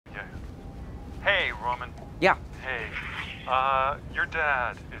Hey, Roman. Yeah. Hey, your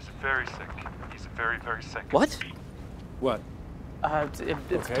dad is very sick. He's very, very sick. What? What? It's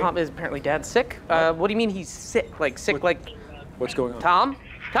Okay. Tom is apparently Dad's sick. What do you mean he's sick? Like sick like What's going on? Tom?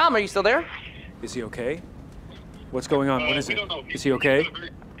 Tom, are you still there? Is he okay? What's going on? What is We it? don't know. Is he okay? He's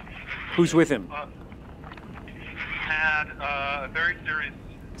Who's with him? Had a very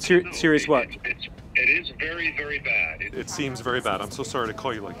serious. Serious what? It is very, very bad. It seems very bad. I'm so sorry to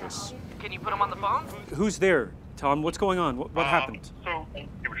call you like this. Can you put him on the phone? Who's there? Tom, what's going on? What happened? So he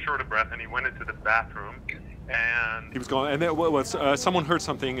was short of breath, and he went into the bathroom, and he was going. And then someone heard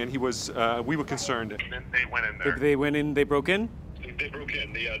something, and he was. We were concerned, and then they went in there. They went in. They broke in. They broke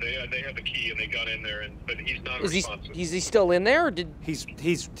in. Yeah, they have the key and they got in there. But he's not Is responsive. he still in there or did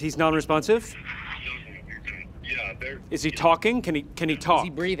He's non-responsive. Yeah, they're. Is he talking? Can he talk? is he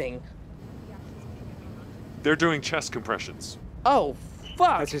breathing? They're doing chest compressions. Oh,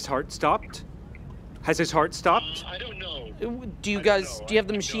 fuck. Has his heart stopped? Has his heart stopped? I don't know. Do you guys do you have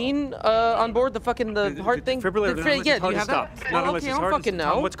the machine on board? The heart thing? Defibrillator. The not unless yeah, his do heart you have is that? stopped. Not Well, unless okay, his I don't heart is- fucking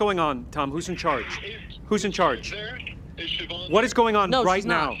know. Tom, what's going on? Tom, who's in charge? Who's in charge? There? Is Siobhan What is going on No, right she's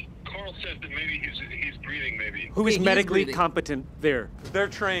not. now? Carl says that maybe he's breathing. Maybe. Who is He is medically breathing. competent there? They're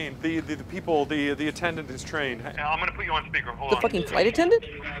trained. The people. The attendant is trained. I'm gonna put you on speaker. Hold The on. fucking flight attendant?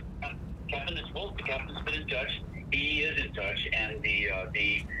 Captain is well, the captain's been in touch. He is in touch, and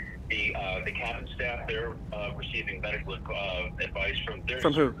the cabin staff they're receiving medical advice from their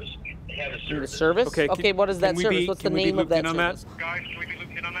From who? service. They have a From the service. service? Okay, what is that can we service? be- What's the can we be name of looped in that on that? service? Guys, can we be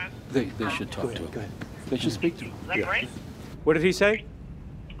looped in on that? They should talk to him. They should speak to him. Is that right? What did he say?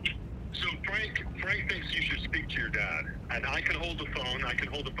 So Frank thinks you should speak to your dad, and I can hold the phone. I can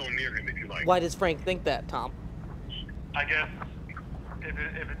hold the phone near him if you like. Why does Frank think that, Tom? I guess if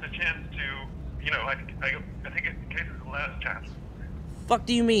it's a chance to, I think in case it's the last chance. Fuck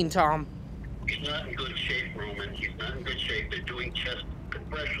do you mean, Tom? He's not in good shape, Roman. He's not in good shape. They're doing chest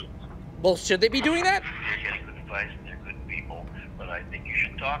compressions. Well, should they be doing that? You're getting good advice, and they're good people, but I think you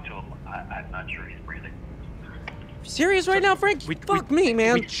should talk to him. I'm not sure he's breathing. Serious right now, Frank? Fuck me,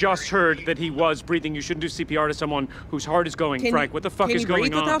 man. We just heard that he was breathing. You shouldn't do CPR to someone whose heart is going. Can Frank, you- what the fuck can is you going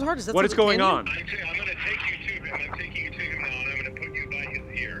breathe on? without heart? Is that What is something- going can you? on? I'm going to take you to him. I'm taking you to him now, and I'm going to put you by his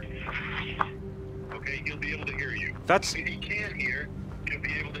ear. Okay, he'll be able to hear you. That's If he can't hear, he'll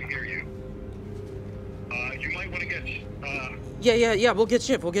be able to hear you. You might want to get. Yeah. We'll get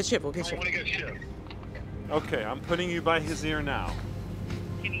shift. You might want to get shift. Okay, I'm putting you by his ear now.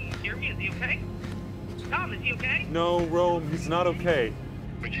 Can you hear me? Is he okay? Tom, is he okay? No, Rome, he's not okay.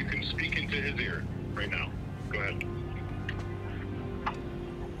 But you can speak into his ear right now. Go ahead.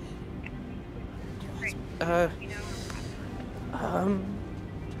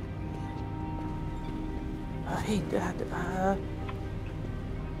 Hey, Dad,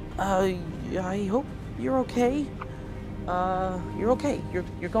 I hope you're okay. You're okay.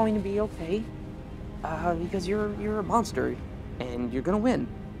 You're going to be okay. Because you're a monster, and you're gonna win.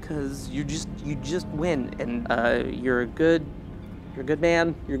 Cause you just win, and you're a good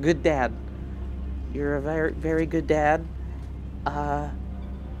man. You're a good dad. You're a very, very good dad.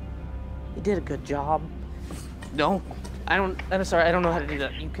 You did a good job. No, I'm sorry. I don't know how to do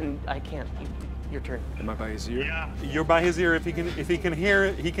that. I can't. Your turn. Am I by his ear? Yeah, you're by his ear. If he can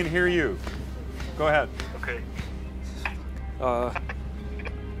hear, he can hear you. Go ahead. Okay.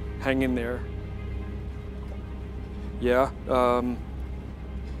 Hang in there. Yeah.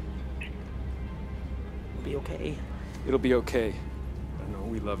 Be okay. It'll be okay. I know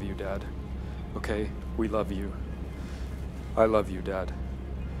we love you, Dad. Okay, we love you. I love you, Dad.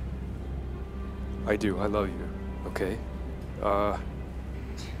 I do. I love you. Okay.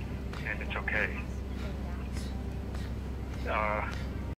 And it's okay.